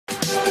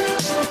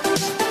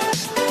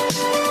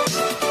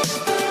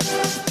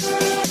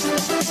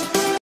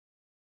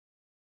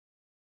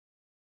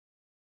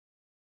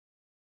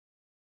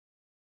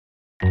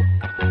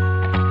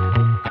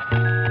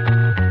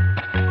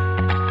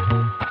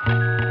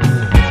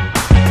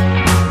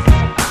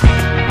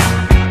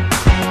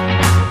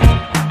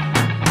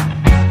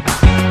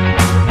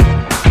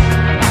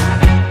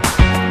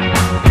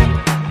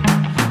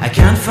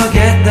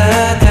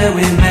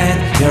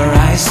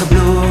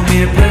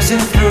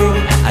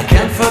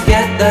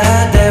forget the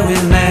day we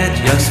met.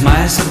 Your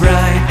smile so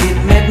bright, it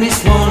made me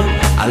swoon.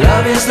 Our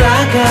love is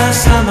like a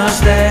summer's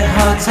day,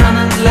 hot and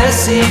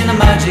endless in a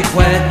magic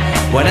way.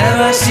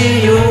 Whenever I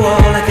see you,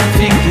 all I can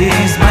think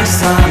is my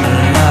summer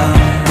love.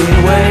 Been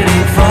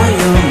waiting for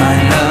you, my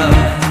love.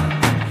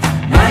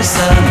 My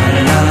summer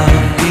love.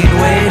 Been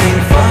waiting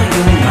for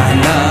you, my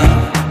love.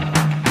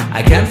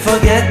 I can't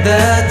forget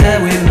the day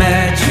we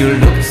met. You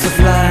looked so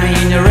fly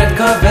in your red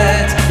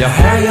Corvette. Your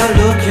hair, your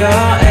look,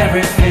 your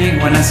everything.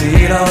 When I see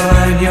it all,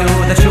 I knew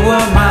that you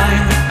were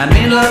mine. I'm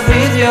in love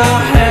with your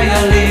hair,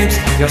 your lips,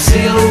 your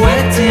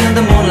silhouette in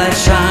the moonlight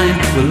shine.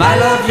 With my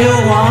love you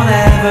won't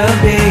ever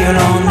be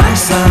alone. My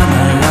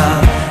summer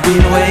love,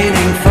 been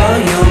waiting for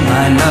you,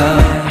 my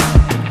love.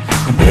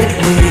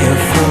 Completely a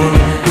fool,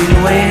 been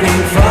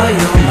waiting for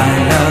you, my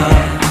love.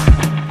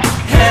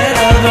 Head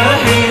over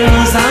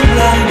heels, I'm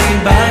blinded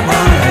by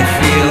what I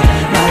feel.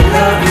 My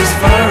love is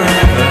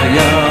forever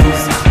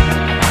yours.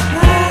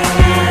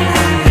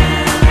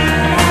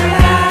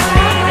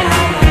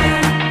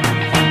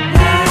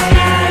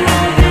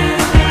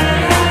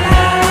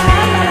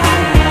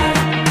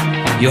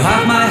 You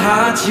have my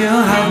heart, you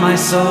have my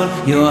soul,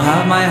 you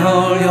have my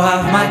whole, you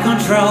have my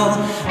control.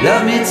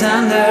 Love me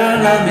tender,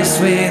 love me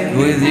sweet.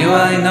 With you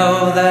I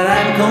know that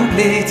I'm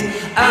complete.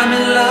 I'm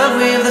in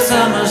love with the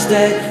summer's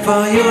day.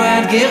 For you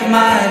I'd give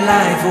my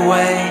life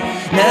away.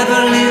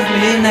 Never leave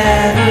me,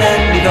 never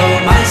let me go.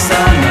 My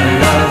summer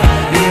love,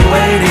 been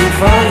waiting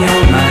for you,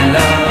 my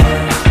love.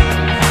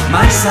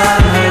 My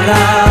summer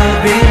love,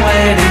 been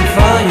waiting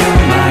for you,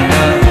 my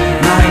love.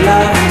 My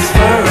love is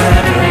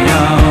forever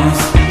yours.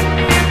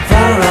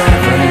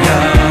 Forever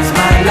yours,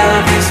 my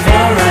love is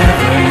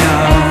forever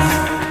yours.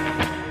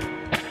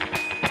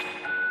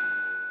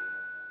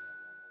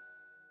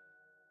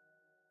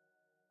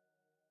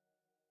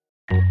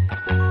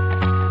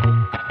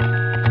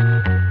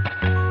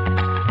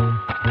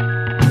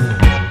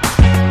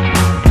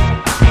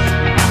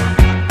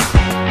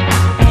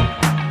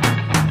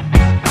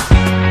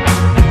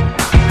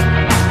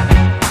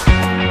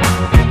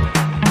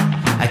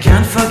 I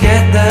can't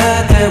forget the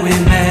day we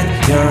met.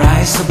 Your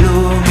eyes so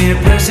blue, me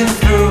piercing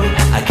through.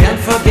 I can't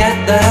forget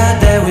the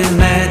day we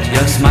met.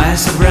 Your smile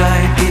so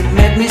bright, it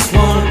made me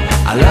swoon.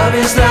 Our love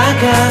is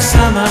like a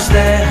summer's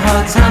day,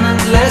 hot and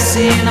endless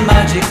in a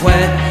magic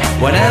way.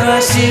 Whenever I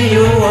see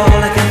you, all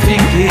I can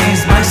think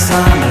is my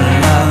summer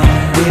love.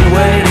 Been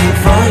waiting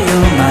for you,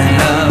 my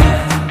love.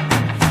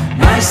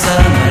 My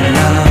summer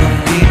love.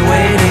 Been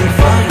waiting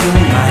for you,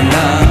 my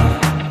love.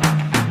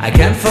 I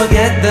can't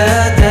forget the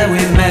day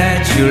we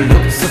met. You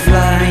looked so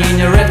fly in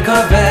your red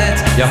Corvette.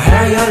 Your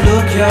hair, your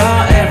look, your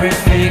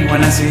everything.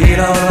 When I see it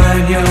all, I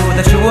knew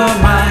that you were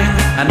mine.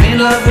 I'm in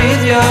love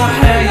with your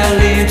hair, your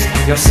lips,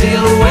 your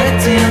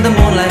silhouette in the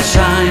moonlight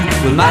shine.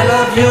 With my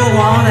love you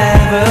won't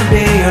ever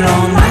be